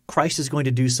 Christ is going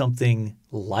to do something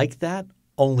like that,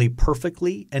 only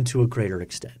perfectly and to a greater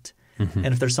extent. And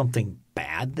if there's something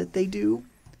bad that they do,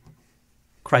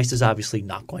 Christ is obviously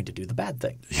not going to do the bad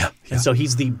thing. Yeah. And so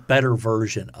he's the better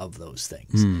version of those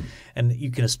things. And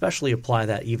you can especially apply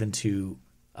that even to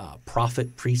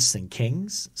prophet, priests, and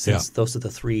kings, since those are the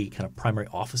 3 kind of primary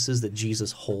offices that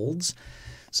Jesus holds.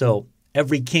 So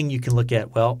every king you can look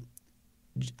at, well,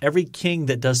 every king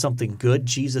that does something good,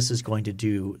 Jesus is going to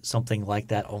do something like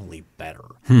that only better.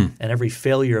 And every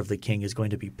failure of the king is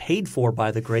going to be paid for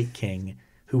by the great king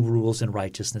who rules in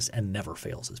righteousness and never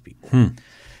fails his people.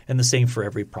 And the same for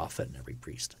every prophet and every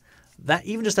priest. That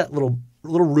even just that little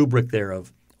rubric there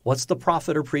of what's the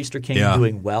prophet or priest or king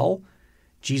doing well,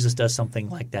 Jesus does something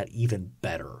like that even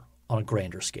better on a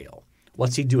grander scale.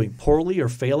 What's he doing poorly or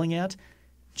failing at?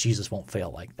 Jesus won't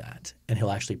fail like that, and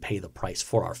he'll actually pay the price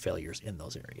for our failures in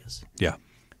those areas. Yeah.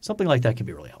 Something like that can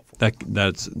be really helpful.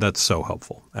 That's so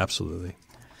helpful. Absolutely.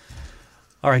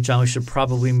 All right, John, we should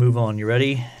probably move on. You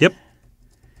ready? Yep.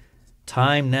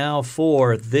 Time now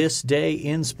for This Day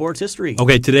in Sports History.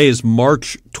 Okay, today is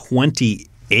March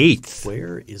 28th.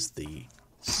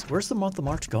 Where's the month of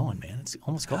March going, man? It's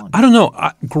almost gone. I don't know.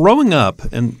 Growing up,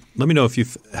 and let me know if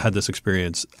you've had this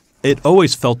experience, it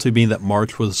always felt to me that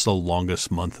March was the longest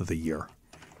month of the year,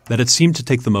 that it seemed to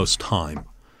take the most time.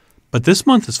 But this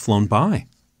month has flown by.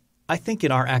 I think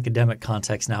in our academic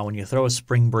context now, when you throw a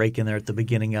spring break in there at the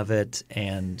beginning of it,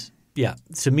 and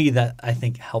to me that I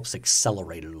think helps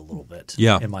accelerate it a little bit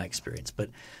in my experience. But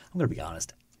I'm going to be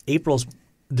honest. April's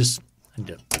 – I'm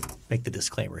going to make the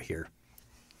disclaimer here.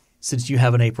 Since you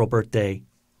have an April birthday,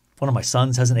 one of my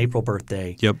sons has an April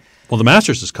birthday. Yep. Well, the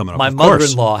Masters is coming up, My of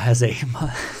course. mother-in-law has a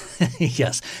 –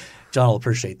 yes. John will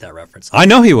appreciate that reference. I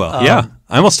know he will. Yeah,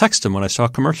 I almost texted him when I saw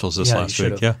commercials this last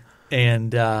week. Yeah,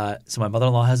 and so my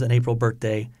mother-in-law has an April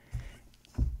birthday.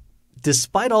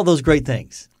 Despite all those great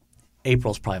things,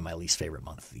 April's probably my least favorite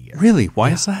month of the year. Really?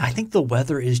 Why is that? I think the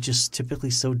weather is just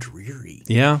typically so dreary.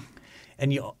 Yeah,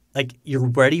 and you're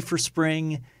ready for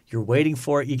spring. You're waiting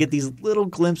for it. You get these little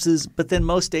glimpses, but then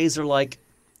most days are like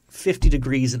 50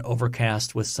 degrees and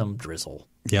overcast with some drizzle.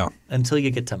 Yeah. Until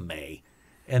you get to May.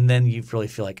 And then you really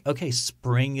feel like, okay,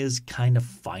 spring is kind of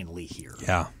finally here.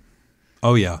 Yeah.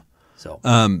 Oh, yeah. So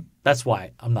that's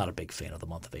why I'm not a big fan of the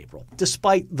month of April,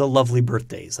 despite the lovely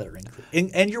birthdays that are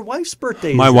included. And your wife's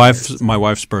birthday my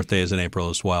wife's birthday is in April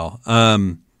as well.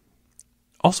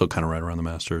 Also kind of right around the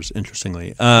Masters,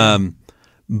 interestingly.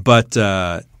 But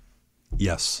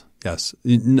yes.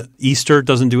 Easter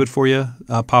doesn't do it for you,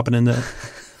 popping into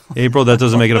April. That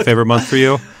doesn't make it a favorite month for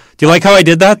you. Do you like how I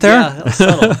did that there? Yeah, that's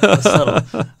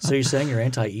subtle. So you're saying you're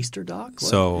anti-Easter, Doc?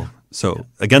 What? So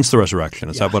against the resurrection.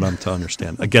 Is that what I'm to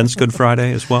understand? Against Good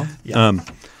Friday as well? Yeah.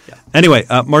 Anyway,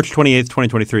 March 28th,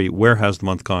 2023. Where has the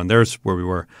month gone? There's where we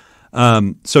were.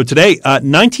 So today,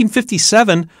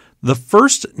 1957, the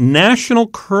first National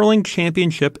Curling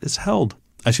Championship is held.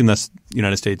 I assume that's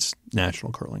United States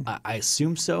national curling. I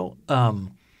assume so.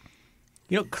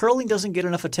 Curling doesn't get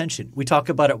enough attention. We talk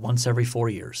about it once every 4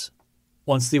 years.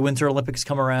 Once the Winter Olympics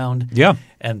come around,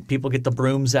 and people get the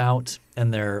brooms out,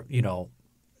 and they're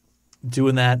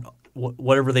doing that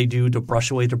whatever they do to brush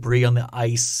away debris on the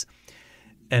ice,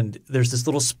 and there's this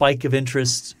little spike of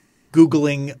interest.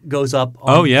 Googling goes up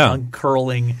on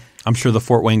curling. I'm sure the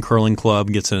Fort Wayne Curling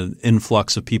Club gets an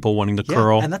influx of people wanting to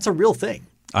curl, and that's a real thing.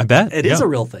 I bet. It is a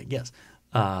real thing, yes.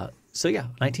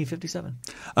 1957.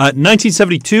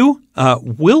 1972,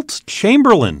 Wilt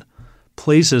Chamberlain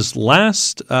plays his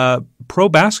last pro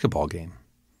basketball game.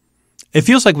 It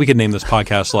feels like we could name this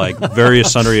podcast like Various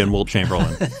Sundry and Wilt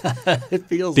Chamberlain. It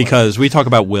feels because we talk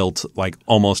about Wilt like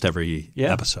almost every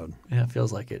episode. Yeah, it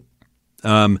feels like it.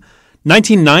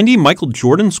 1990, Michael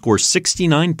Jordan scores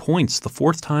 69 points. The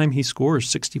fourth time he scores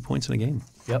 60 points in a game.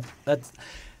 Yep.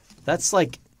 That's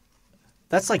like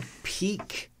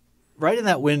peak, right in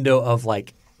that window of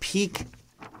like peak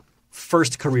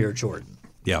first career Jordan.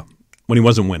 Yeah, when he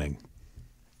wasn't winning.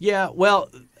 Yeah, well,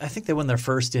 I think they won their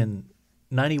first in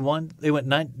 91. They went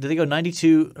did they go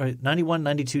 92, 91,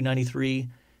 92, 93?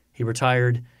 He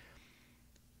retired.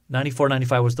 94,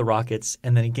 95 was the Rockets,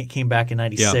 and then he came back in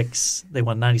 96. Yeah. They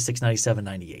won 96, 97,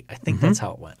 98. I think that's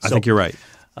how it went. I think you're right.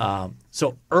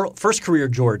 First career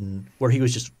Jordan, where he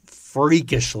was just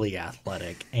freakishly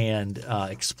athletic and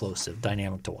explosive,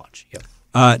 dynamic to watch. Yep.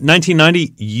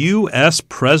 1990, U.S.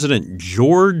 President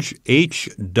George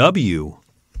H.W.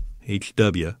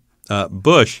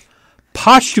 Bush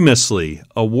posthumously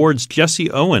awards Jesse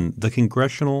Owen the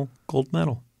Congressional Gold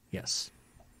Medal. Yes.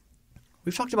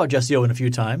 We've talked about Jesse Owen a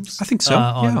few times. I think so.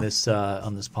 On this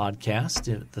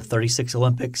podcast. The 36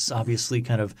 Olympics, obviously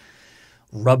kind of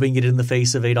rubbing it in the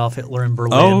face of Adolf Hitler in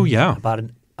Berlin. Oh, yeah.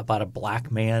 About a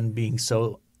black man being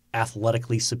so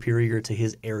athletically superior to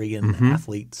his Aryan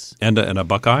athletes. And a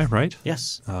Buckeye, right?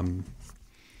 Yes.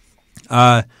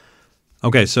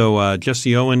 Okay, so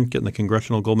Jesse Owen getting the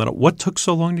Congressional Gold Medal. What took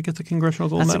so long to get the Congressional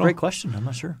Gold Medal? That's a great question. I'm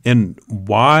not sure. And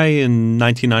why in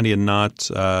 1990 and not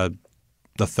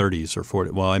the 30s or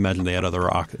 40s? Well, I imagine they had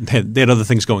other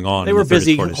things going on. They were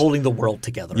busy holding the world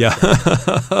together. Yeah.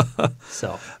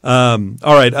 So. All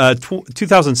right.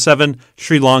 2007,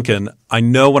 Sri Lankan. I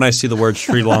know when I see the word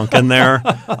Sri Lankan there,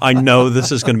 I know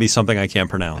this is going to be something I can't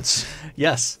pronounce.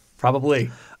 Yes, probably.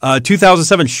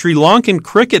 2007, Sri Lankan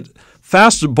cricket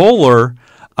fast bowler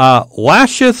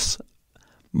Lasith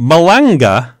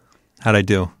Malinga. How'd I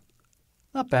do?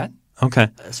 Not bad. Okay.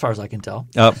 As far as I can tell.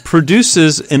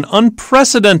 Produces an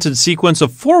unprecedented sequence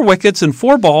of 4 wickets and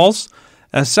 4 balls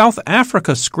as South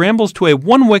Africa scrambles to a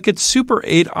 1-wicket Super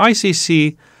 8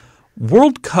 ICC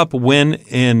World Cup win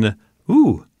in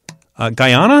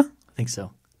Guyana? I think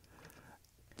so.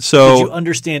 So, did you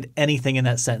understand anything in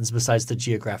that sentence besides the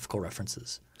geographical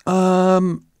references?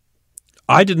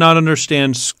 I did not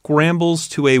understand scrambles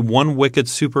to a 1-wicket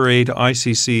Super 8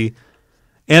 ICC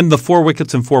and the 4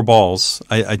 wickets and 4 balls.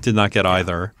 I did not get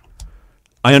either.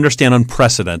 I understand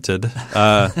unprecedented.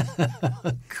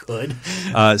 Good.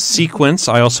 Sequence,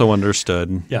 I also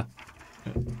understood. Yeah.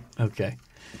 Okay.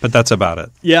 But that's about it.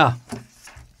 Yeah.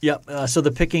 Yeah. So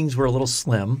the pickings were a little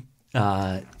slim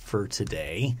for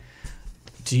today.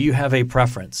 Do you have a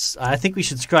preference? I think we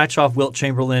should scratch off Wilt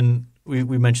Chamberlain.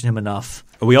 We mentioned him enough.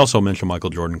 We also mentioned Michael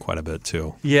Jordan quite a bit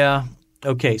too. Yeah.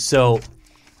 Okay. So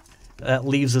that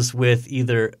leaves us with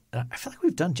either – I feel like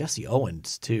we've done Jesse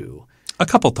Owens too. A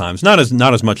couple times. Not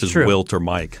as much as True. Wilt or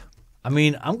Mike. I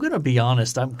mean, I'm going to be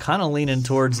honest. I'm kind of leaning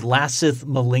towards Lasith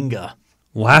Malinga.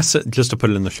 Lasith, just to put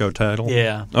it in the show title?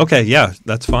 Yeah. Okay, yeah,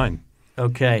 that's fine.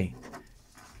 Okay.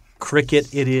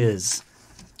 Cricket it is.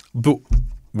 But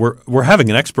we're having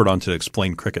an expert on to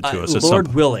explain cricket to us.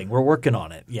 Lord willing, we're working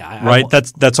on it. Yeah. Right?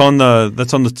 That's on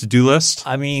the to-do list?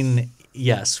 I mean,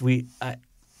 yes.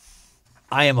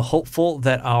 I am hopeful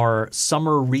that our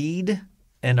summer read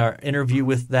and our interview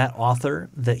with that author,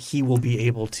 that he will be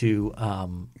able to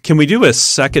Can we do a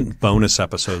second bonus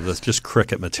episode that's just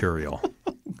cricket material?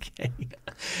 Okay.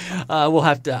 I'll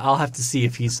have to see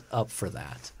if he's up for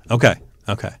that. Okay.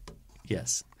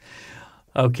 Yes.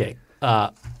 Okay.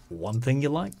 One thing you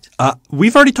liked?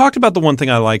 We've already talked about the one thing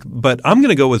I like, but I'm going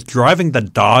to go with driving the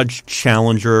Dodge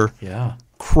Challenger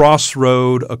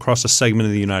cross-road across a segment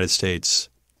of the United States.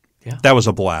 Yeah. That was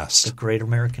a blast. The Great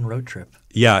American Road Trip.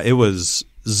 Yeah, it was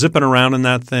zipping around in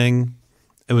that thing.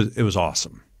 It was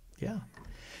awesome. Yeah.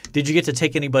 Did you get to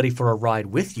take anybody for a ride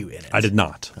with you in it? I did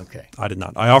not. Okay. I did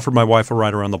not. I offered my wife a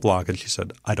ride around the block, and she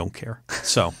said, I don't care.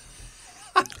 So,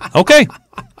 okay.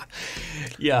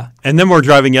 Yeah. And then we're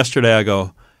driving yesterday.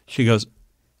 She goes,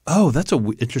 oh, that's a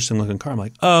interesting looking car. I'm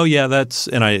like, oh, yeah, this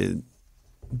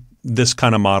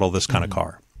kind of model, this kind of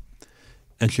car.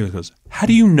 And she goes, how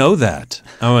do you know that?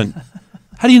 I went,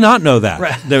 how do you not know that?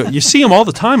 Right. You see them all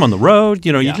the time on the road.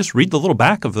 You just read the little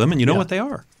back of them and you know what they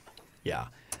are. Yeah.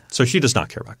 So she does not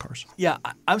care about cars. Yeah.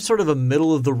 I'm sort of a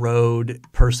middle-of-the-road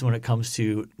person when it comes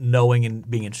to knowing and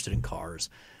being interested in cars.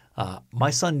 My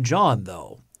son John,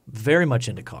 though, very much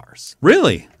into cars.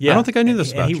 Really? Yeah. I don't think I knew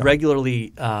this about and he John.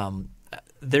 regularly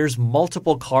there's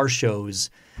multiple car shows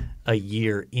a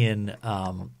year in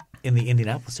the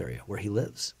Indianapolis area where he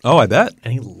lives. Oh, I bet.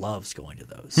 And he loves going to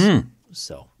those.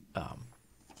 So,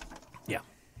 yeah,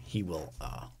 he will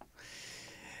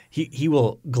he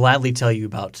will gladly tell you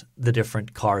about the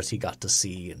different cars he got to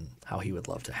see and how he would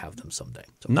love to have them someday.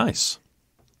 So, nice.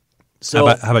 So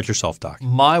how about yourself, Doc?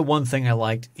 My one thing I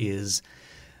liked is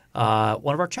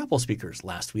one of our chapel speakers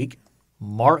last week,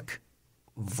 Mark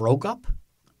Vroegop.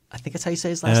 I think that's how you say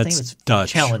his last name. It's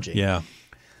Dutch. Challenging. Yeah.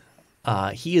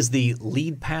 He is the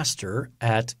lead pastor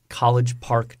at College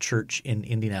Park Church in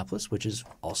Indianapolis, which is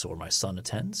also where my son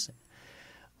attends.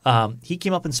 He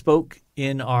came up and spoke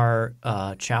in our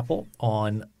chapel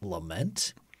on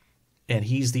lament, and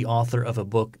he's the author of a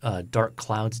book, Dark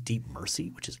Clouds, Deep Mercy,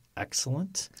 which is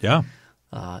excellent. Yeah.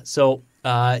 So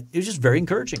it was just very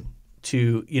encouraging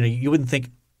to, you wouldn't think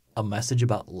a message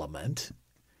about lament,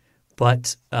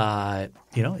 but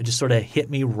it just sort of hit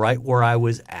me right where I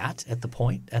was at that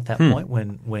point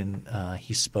when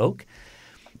he spoke,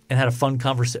 and had a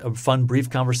fun brief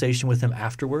conversation with him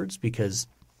afterwards, because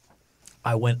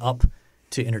I went up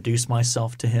to introduce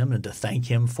myself to him and to thank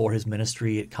him for his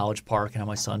ministry at College Park and how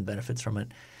my son benefits from it.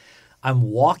 I'm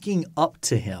walking up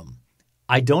to him.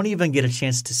 I don't even get a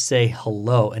chance to say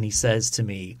hello, and he says to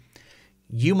me,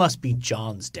 "You must be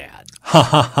John's dad."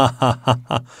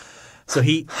 So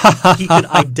he could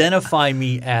identify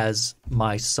me as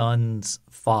my son's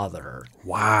father.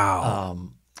 Wow.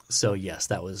 So yes,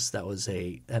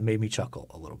 that made me chuckle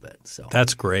a little bit. So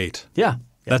that's great. Yeah.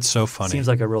 That's so funny. Seems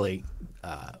like a really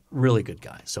good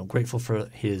guy. So I'm grateful for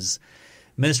his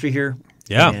ministry here.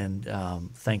 Yeah. And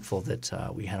thankful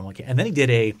that we had him on. And then he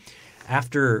did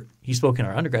after he spoke in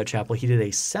our undergrad chapel, he did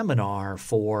a seminar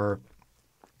for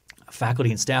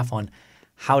faculty and staff on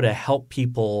how to help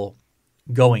people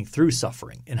going through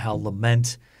suffering, and how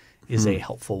lament is a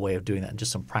helpful way of doing that, and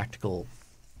just some practical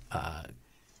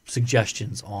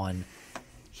suggestions on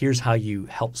here's how you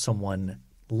help someone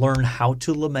learn how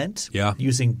to lament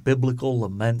using biblical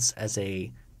laments as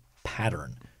a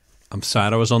pattern. I'm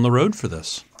sad I was on the road for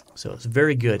this. So it's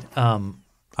very good.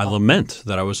 I lament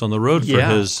that I was on the road for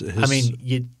his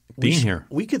being here.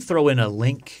 We could throw in a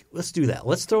link. Let's do that.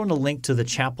 Let's throw in a link to the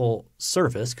chapel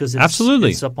service, because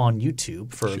it's up on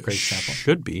YouTube for Grace Chapel.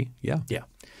 Should be, yeah. Yeah.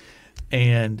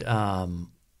 And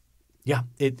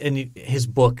his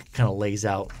book kind of lays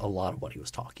out a lot of what he was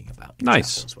talking about.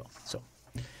 Nice. As well. So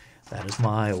that is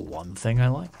my one thing I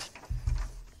liked.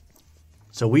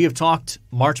 So we have talked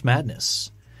March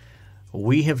Madness.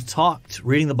 We have talked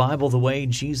reading the Bible the way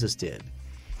Jesus did.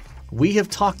 We have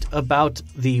talked about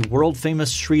the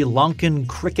world-famous Sri Lankan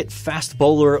cricket fast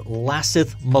bowler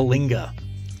Lasith Malinga.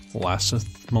 Lasith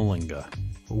Malinga.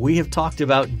 We have talked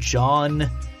about John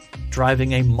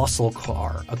driving a muscle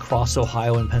car across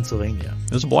Ohio and Pennsylvania.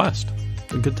 It was a blast.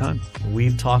 A good time.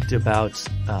 We've talked about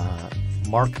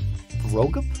Mark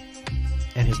Vroegop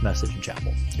and his message in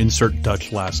chapel. Insert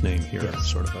Dutch last name here. Yes.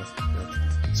 Sort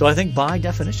of So I think by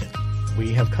definition,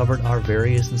 we have covered our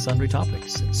various and sundry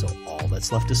topics. And so all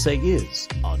that's left to say is,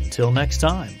 until next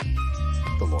time,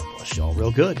 The Lord bless y'all real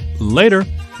good. Later.